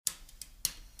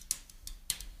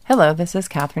Hello, this is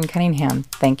Catherine Cunningham.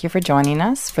 Thank you for joining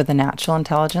us for the Natural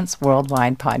Intelligence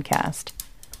Worldwide podcast.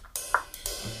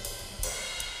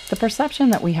 The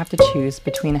perception that we have to choose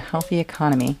between a healthy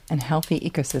economy and healthy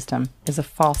ecosystem is a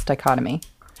false dichotomy.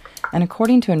 And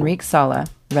according to Enrique Sala,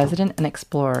 resident and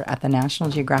explorer at the National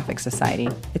Geographic Society,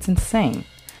 it's insane.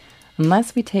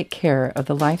 Unless we take care of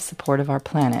the life support of our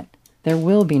planet, there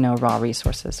will be no raw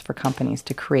resources for companies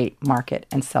to create, market,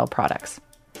 and sell products.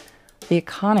 The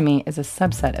economy is a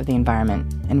subset of the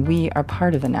environment, and we are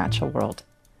part of the natural world.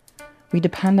 We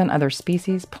depend on other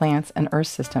species, plants, and earth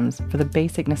systems for the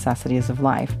basic necessities of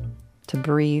life, to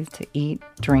breathe, to eat,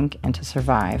 drink, and to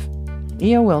survive.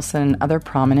 E.O. Wilson and other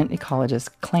prominent ecologists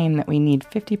claim that we need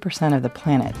 50% of the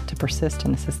planet to persist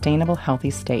in a sustainable, healthy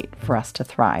state for us to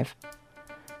thrive.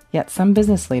 Yet some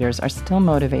business leaders are still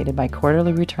motivated by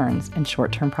quarterly returns and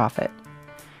short-term profit.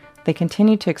 They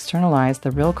continue to externalize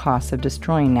the real costs of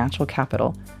destroying natural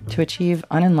capital to achieve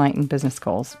unenlightened business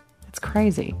goals. It's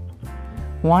crazy.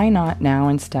 Why not now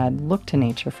instead look to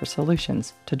nature for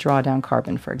solutions to draw down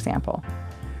carbon, for example?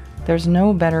 There's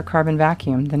no better carbon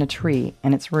vacuum than a tree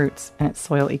and its roots and its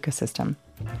soil ecosystem.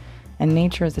 And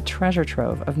nature is a treasure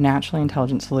trove of naturally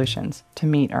intelligent solutions to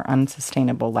meet our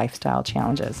unsustainable lifestyle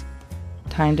challenges.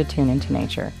 Time to tune into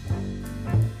nature.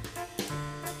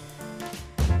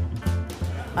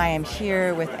 I am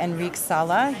here with Enrique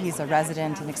Sala. He's a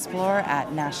resident and explorer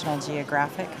at National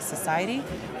Geographic Society.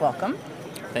 Welcome.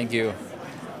 Thank you.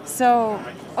 So,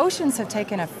 oceans have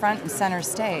taken a front and center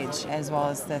stage, as well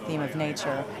as the theme of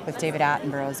nature, with David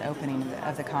Attenborough's opening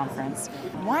of the conference.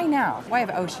 Why now? Why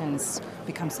have oceans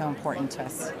become so important to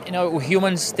us? You know,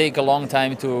 humans take a long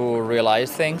time to realize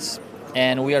things,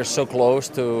 and we are so close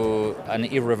to an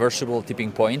irreversible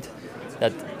tipping point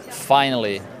that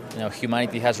finally,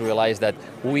 humanity has realized that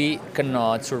we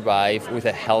cannot survive with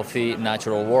a healthy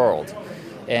natural world.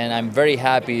 And I'm very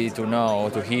happy to know,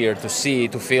 to hear, to see,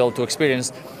 to feel, to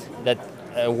experience that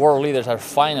world leaders are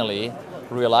finally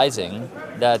realizing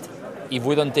that if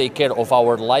we don't take care of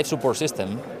our life support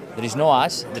system, there is no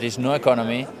us, there is no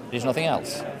economy, there is nothing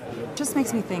else. Just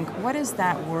makes me think, what does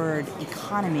that word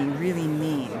economy really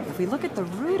mean? If we look at the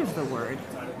root of the word,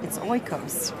 it's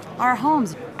oikos, our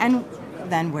homes. And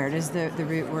then where does the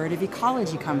root word of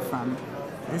ecology come from?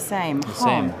 The same,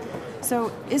 home.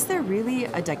 So is there really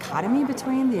a dichotomy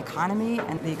between the economy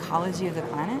and the ecology of the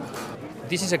planet?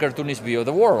 This is a cartoonish view of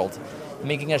the world.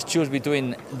 Making us choose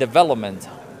between development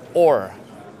or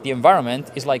the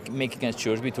environment is like making us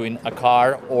choose between a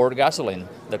car or gasoline.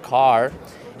 The car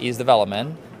is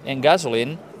development, and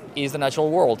gasoline is the natural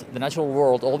world. The natural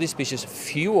world, all these species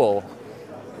fuel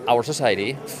our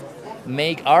society,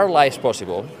 make our lives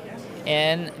possible,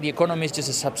 and the economy is just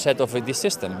a subset of this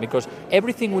system, because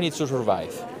everything we need to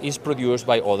survive is produced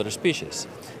by other species.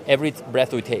 Every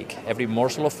breath we take, every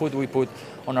morsel of food we put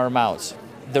on our mouths,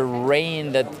 the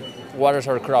rain that waters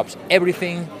our crops,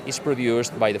 everything is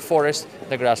produced by the forest,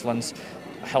 the grasslands,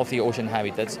 healthy ocean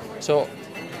habitats. So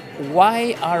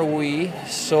why are we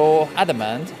so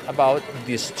adamant about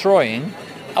destroying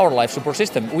our life support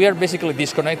system? We are basically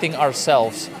disconnecting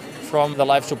ourselves from the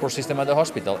life support system at the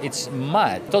hospital. It's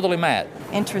mad, totally mad.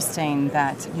 Interesting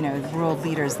that, world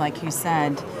leaders, like you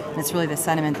said, and it's really the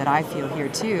sentiment that I feel here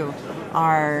too,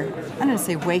 are, I'm going to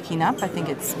say waking up. I think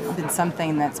it's been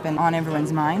something that's been on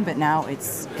everyone's mind, but now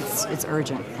it's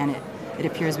urgent, and it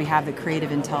appears we have the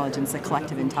creative intelligence, the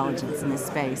collective intelligence in this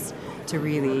space to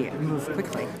really move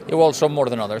quickly. Yeah, well, some more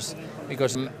than others,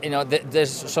 because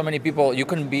there's so many people. You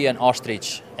can be an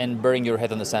ostrich and burying your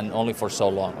head in the sand only for so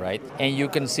long, right? And you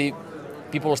can see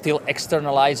people still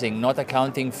externalizing, not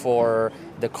accounting for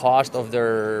the cost of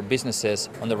their businesses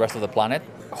on the rest of the planet,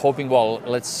 hoping,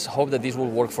 let's hope that this will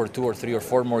work for 2 or 3 or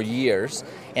 4 more years,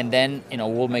 and then,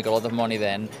 we'll make a lot of money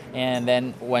then, and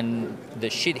then when the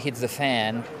shit hits the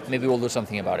fan, maybe we'll do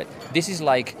something about it. This is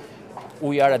like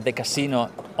we are at the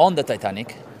casino on the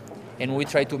Titanic, and we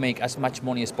try to make as much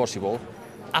money as possible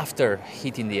after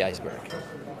hitting the iceberg.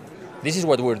 This is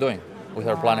what we're doing with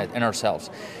our planet and ourselves.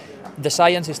 The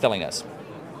science is telling us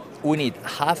we need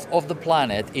half of the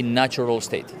planet in natural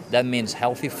state. That means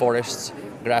healthy forests,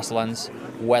 grasslands,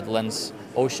 wetlands,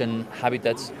 ocean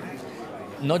habitats,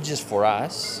 not just for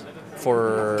us,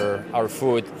 for our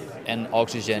food and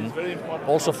oxygen,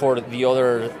 also for the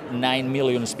other 9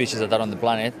 million species that are on the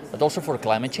planet, but also for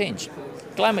climate change.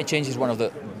 Climate change is one of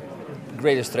the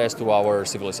greatest threats to our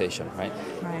civilization, right?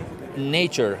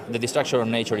 Nature, the destruction of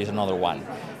nature is another one.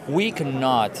 We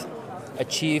cannot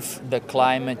achieve the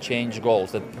climate change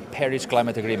goals, the Paris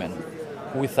Climate Agreement,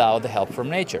 without the help from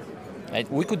nature. Right?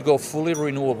 We could go fully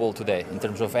renewable today in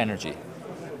terms of energy,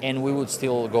 and we would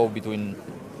still go between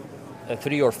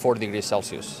 3 or 4 degrees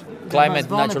Celsius. Climate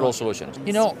natural solutions.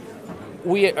 You know,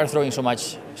 we are throwing so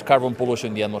much carbon pollution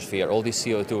in the atmosphere, all this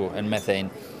CO2 and methane,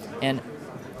 and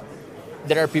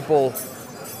there are people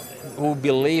who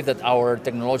believe that our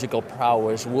technological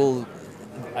prowess will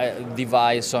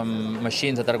devise some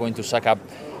machines that are going to suck up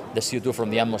the CO2 from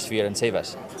the atmosphere and save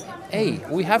us. Hey,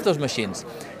 we have those machines.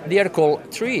 They are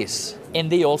called trees,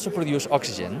 and they also produce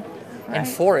oxygen, and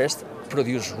forests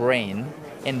produce rain,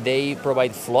 and they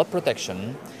provide flood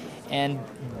protection, and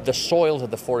the soils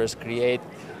that the forests create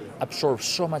absorb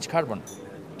so much carbon.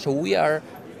 So we are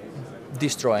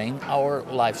destroying our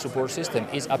life support system.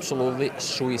 It's absolutely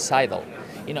suicidal.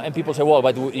 You know, and people say, well,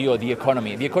 but the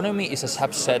economy. The economy is a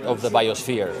subset of the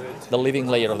biosphere, the living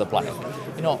layer of the planet.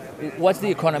 You know, what's the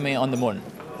economy on the moon?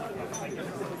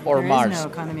 Or Mars? There is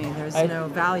no economy. There's no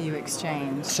value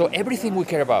exchange. So everything we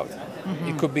care about,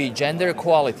 it could be gender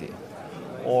equality,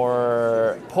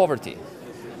 or poverty,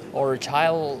 or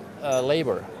child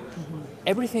labor.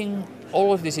 Everything,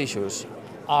 all of these issues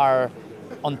are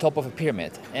on top of a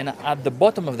pyramid. And at the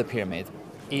bottom of the pyramid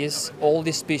is all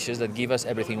these species that give us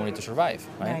everything we need to survive,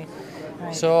 right?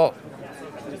 So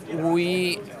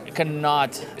we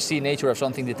cannot see nature as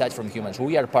something detached from humans.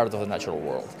 We are part of the natural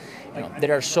world. You know,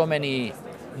 there are so many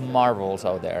marvels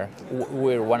out there.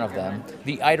 We're one of them.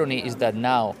 The irony is that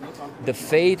now the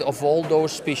fate of all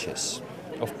those species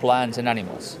of plants and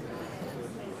animals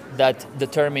that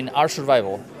determine our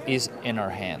survival is in our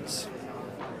hands.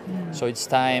 So it's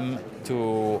time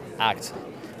to act,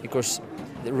 because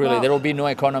really there will be no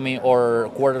economy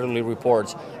or quarterly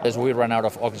reports as we run out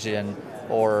of oxygen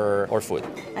or food.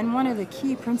 And one of the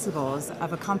key principles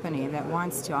of a company that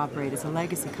wants to operate as a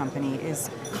legacy company is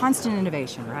constant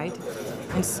innovation, right?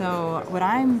 And so what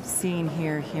I'm seeing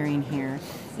here, hearing here,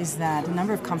 is that a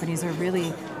number of companies are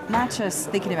really not just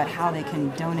thinking about how they can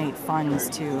donate funds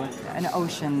to an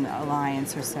ocean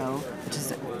alliance or so, which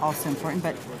is also important,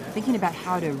 but thinking about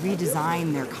how to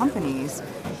redesign their companies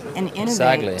and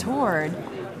innovate toward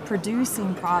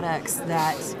producing products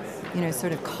that, you know,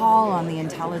 sort of call on the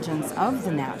intelligence of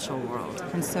the natural world.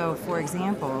 And so, for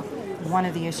example, one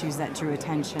of the issues that drew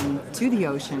attention to the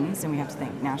oceans, and we have to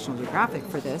thank National Geographic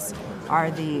for this, are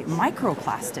the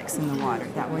microplastics in the water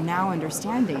that we're now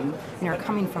understanding, you know, are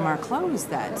coming from our clothes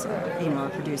that, you know, are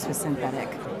produced with synthetic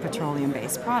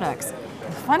petroleum-based products.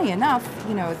 And funny enough,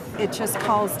 you know, it just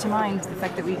calls to mind the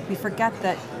fact that we forget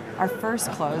that our first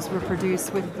clothes were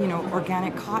produced with, you know,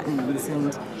 organic cottons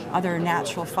and other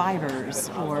natural fibers,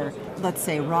 or let's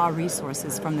say raw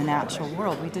resources from the natural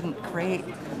world. We didn't create,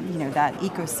 you know, that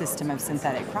ecosystem of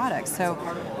synthetic products. So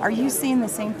are you seeing the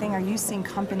same thing? Are you seeing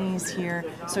companies here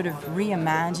sort of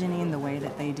reimagining the way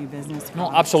that they do business?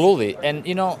 No, absolutely. And,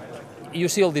 you know, you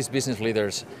see all these business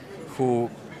leaders who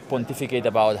pontificate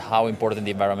about how important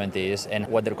the environment is and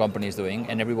what their company is doing,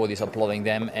 and everybody's applauding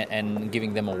them and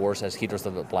giving them awards as heroes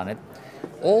of the planet.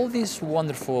 All these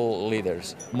wonderful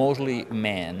leaders, mostly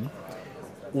men,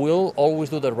 will always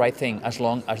do the right thing as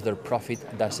long as their profit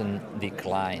doesn't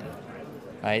decline,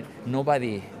 right?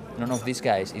 None of these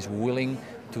guys is willing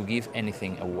to give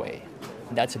anything away.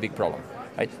 That's a big problem,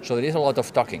 right? So there is a lot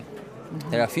of talking.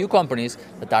 There are a few companies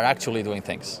that are actually doing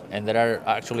things, and there are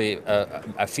actually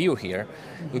a few here.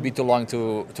 It would be too long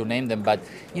to name them, but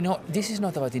you know, this is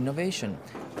not about innovation.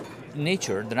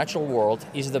 Nature, the natural world,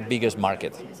 is the biggest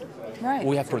market. Right.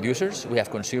 We have producers, we have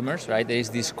consumers, right? There is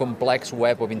this complex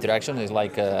web of interaction. It's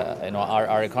like you know,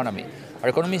 our economy. Our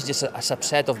economy is just a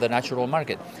subset of the natural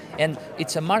market, and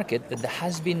it's a market that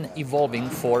has been evolving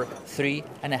for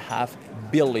 3.5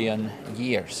 billion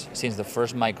years since the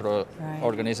first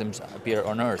microorganisms appeared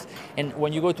on Earth. And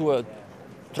when you go to a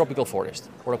tropical forest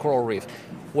or a coral reef,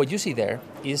 what you see there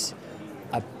is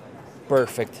a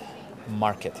perfect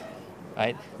market.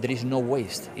 Right? There is no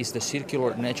waste. It's the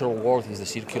circular natural world, is the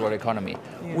circular economy.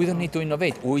 Yeah. We don't need to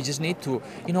innovate. We just need to,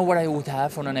 you know what I would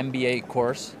have on an MBA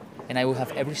course? And I would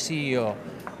have every CEO,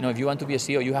 you know, if you want to be a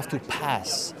CEO, you have to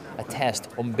pass a test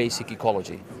on basic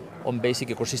ecology, on basic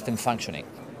ecosystem functioning.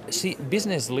 See,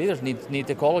 business leaders need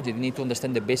ecology. They need to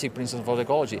understand the basic principles of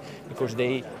ecology, because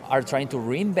they are trying to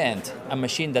reinvent a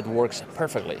machine that works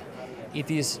perfectly.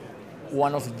 It is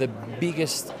one of the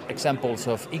biggest examples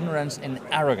of ignorance and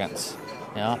arrogance,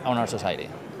 yeah, on our society.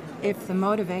 If the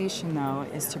motivation, though,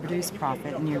 is to produce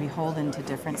profit and you're beholden to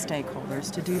different stakeholders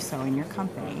to do so in your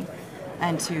company,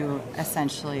 and to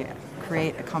essentially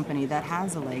create a company that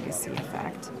has a legacy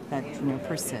effect that, you know,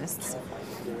 persists,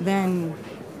 then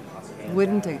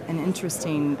wouldn't an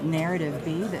interesting narrative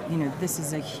be that, you know, this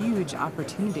is a huge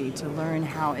opportunity to learn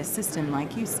how a system,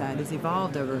 like you said, has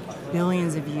evolved over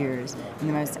billions of years in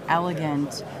the most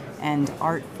elegant and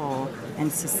artful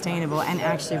and sustainable and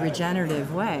actually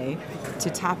regenerative way to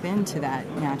tap into that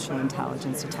natural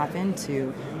intelligence, to tap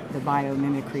into the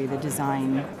biomimicry, the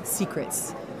design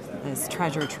secrets, this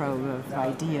treasure trove of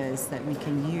ideas that we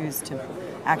can use to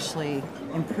actually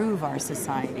improve our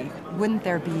society. Wouldn't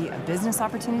there be a business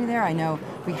opportunity there? I know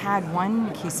we had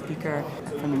one key speaker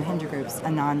from the Mahindra Groups,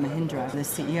 Anand Mahindra, the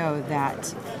CEO,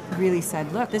 that really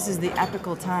said, look, this is the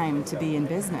epical time to be in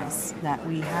business, that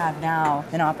we have now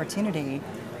an opportunity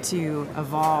to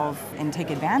evolve and take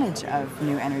advantage of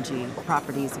new energy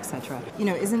properties, etc.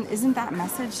 Isn't that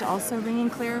message also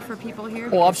ringing clear for people here?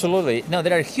 Oh, absolutely. No,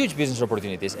 there are huge business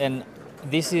opportunities, and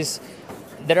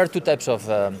there are two types of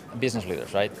business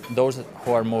leaders, right? Those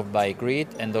who are moved by greed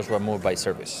and those who are moved by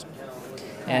service.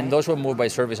 And those who are moved by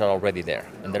service are already there,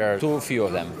 and there are too few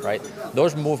of them, right?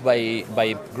 Those moved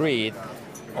by greed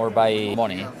or by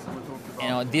money,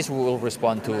 this will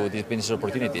respond to these business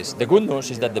opportunities. The good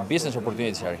news is that the business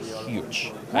opportunities are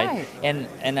huge, right? And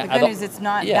the good news, it's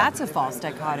not. Yeah. That's a false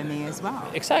dichotomy as well.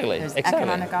 Exactly. There's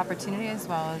economic opportunity as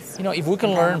well as. If we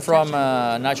can learn from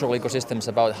natural ecosystems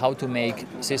about how to make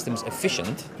systems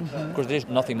efficient, because there's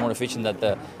nothing more efficient than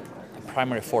the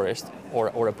primary forest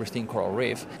or a pristine coral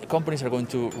reef, companies are going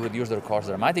to reduce their costs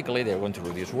dramatically, they're going to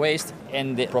reduce waste,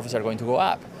 and the profits are going to go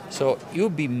up. So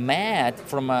you'd be mad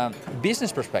from a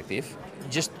business perspective,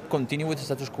 just continue with the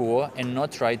status quo and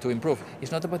not try to improve.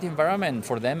 It's not about the environment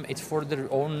for them, it's for their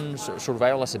own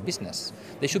survival as a business.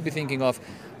 They should be thinking of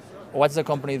what's the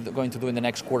company going to do in the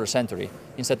next quarter century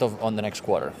instead of on the next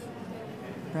quarter.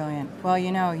 Brilliant. Well,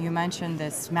 you mentioned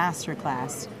this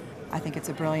masterclass. I think it's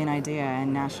a brilliant idea,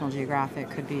 and National Geographic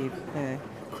could be the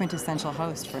quintessential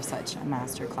host for such a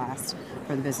masterclass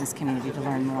for the business community to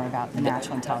learn more about the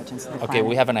natural intelligence of the climate. Okay,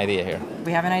 we have an idea here.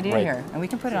 We have an idea here, and we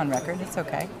can put it on record. It's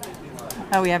okay.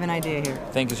 We have an idea here.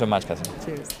 Thank you so much, Catherine.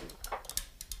 Cheers.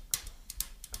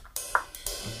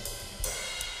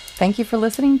 Thank you for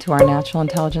listening to our Natural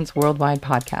Intelligence Worldwide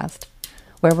podcast,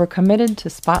 where we're committed to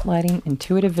spotlighting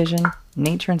intuitive vision,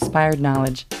 nature-inspired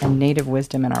knowledge, and native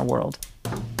wisdom in our world.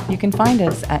 You can find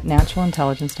us at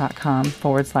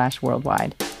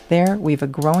naturalintelligence.com/worldwide. There, we have a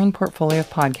growing portfolio of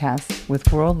podcasts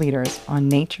with world leaders on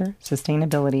nature,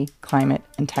 sustainability, climate,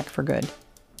 and tech for good.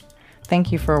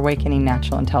 Thank you for awakening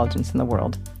natural intelligence in the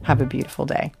world. Have a beautiful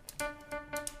day.